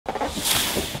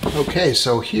Okay,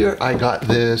 so here I got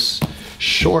this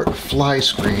short fly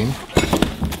screen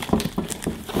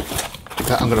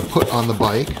that I'm going to put on the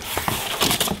bike,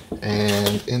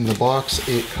 and in the box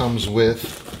it comes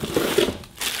with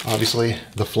obviously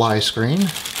the fly screen,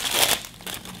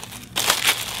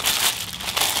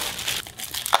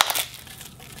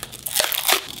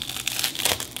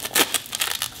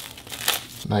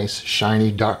 nice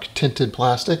shiny dark tinted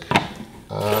plastic.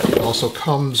 It also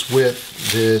comes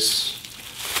with this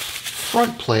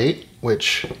front plate,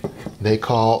 which they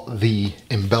call the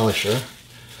embellisher.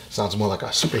 Sounds more like a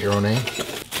superhero name.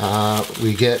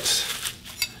 We get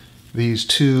these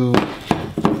two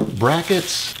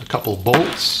brackets, a couple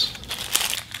bolts,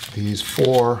 these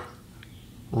 4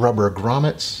 rubber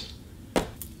grommets,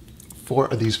 4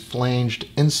 of these flanged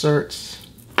inserts,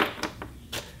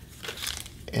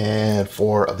 and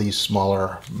 4 of these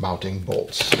smaller mounting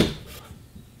bolts.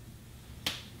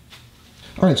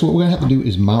 Alright, so what we're going to have to do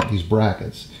is mount these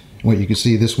brackets. What you can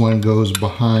see, this one goes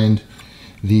behind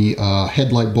the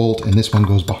headlight bolt, and this one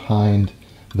goes behind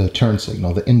the turn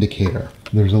signal, the indicator.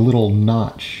 There's a little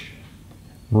notch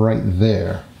right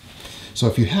there. So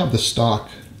if you have the stock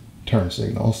turn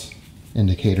signals,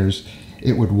 indicators,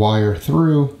 it would wire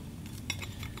through,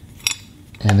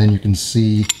 and then you can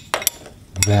see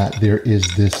that there is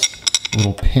this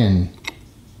little pin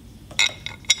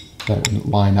that would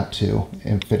line up to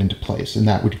and fit into place, and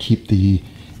that would keep the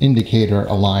indicator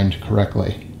aligned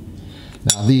correctly.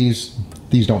 Now these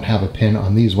don't have a pin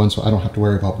on these ones, so I don't have to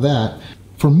worry about that.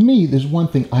 For me, there's one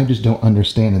thing I just don't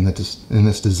understand in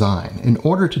this design. In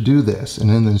order to do this,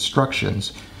 and in the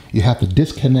instructions, you have to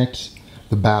disconnect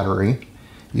the battery,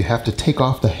 you have to take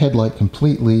off the headlight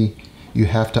completely, you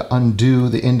have to undo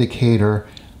the indicator,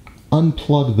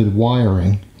 unplug the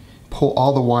wiring, pull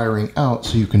all the wiring out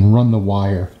so you can run the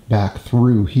wire back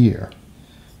through here,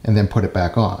 and then put it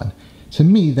back on. To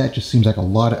me, that just seems like a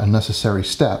lot of unnecessary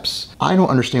steps. I don't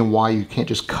understand why you can't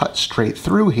just cut straight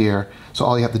through here, so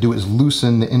all you have to do is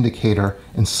loosen the indicator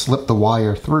and slip the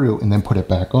wire through and then put it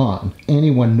back on.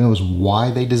 Anyone knows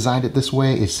why they designed it this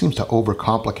way? It seems to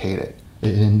overcomplicate it.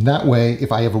 In that way,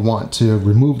 if I ever want to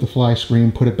remove the fly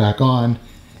screen, put it back on,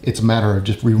 it's a matter of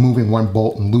just removing one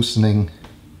bolt and loosening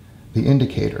the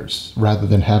indicators rather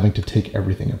than having to take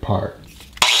everything apart.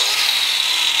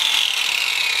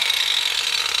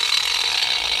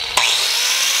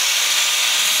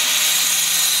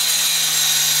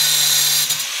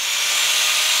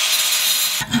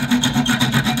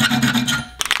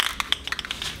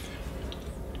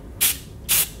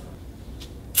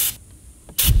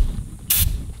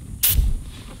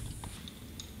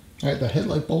 All right, the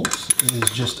headlight bolts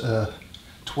is just a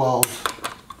 12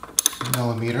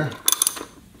 millimeter.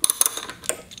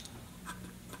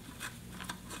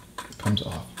 It comes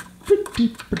off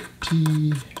pretty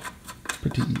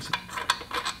easy.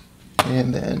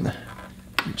 And then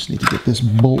you just need to get this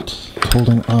bolt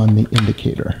holding on the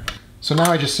indicator. So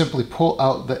now I just simply pull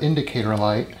out the indicator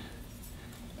light,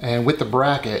 and with the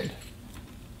bracket,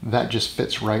 that just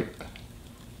fits right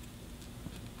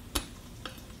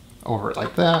over it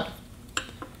like that.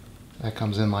 That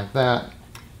comes in like that,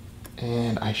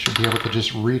 and I should be able to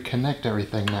just reconnect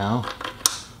everything now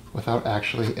without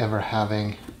actually ever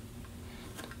having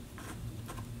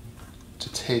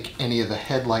to take any of the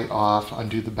headlight off,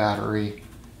 undo the battery,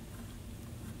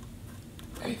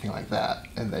 anything like that,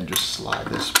 and then just slide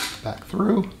this back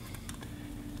through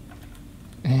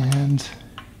and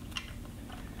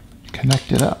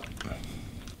connect it up.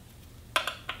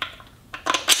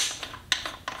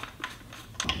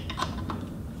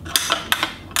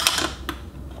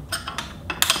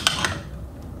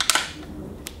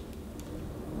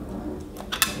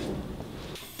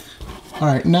 All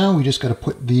right, now we just got to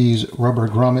put these rubber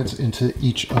grommets into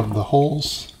each of the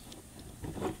holes.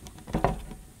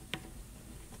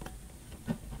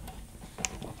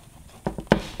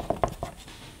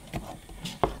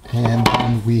 And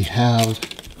then we have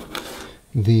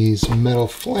these metal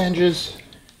flanges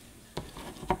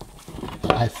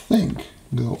that I think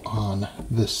go on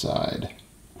this side.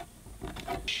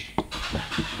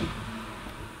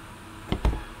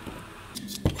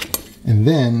 And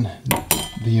then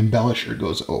the embellisher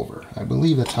goes over. I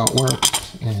believe that's how it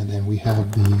works. And then we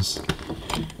have these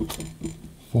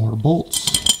 4 bolts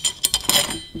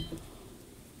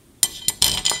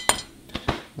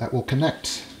that will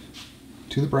connect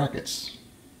to the brackets.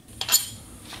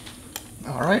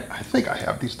 All right, I think I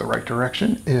have these the right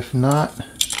direction. If not,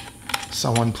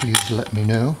 someone please let me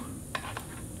know.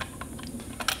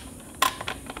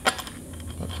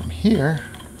 But from here,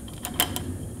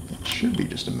 it should be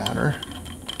just a matter .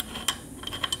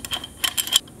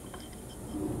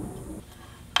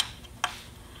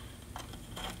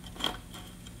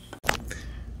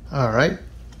 All right,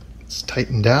 it's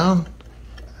tightened down.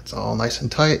 That's all nice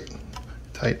and tight.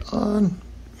 Tight on.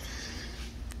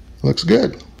 Looks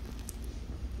good.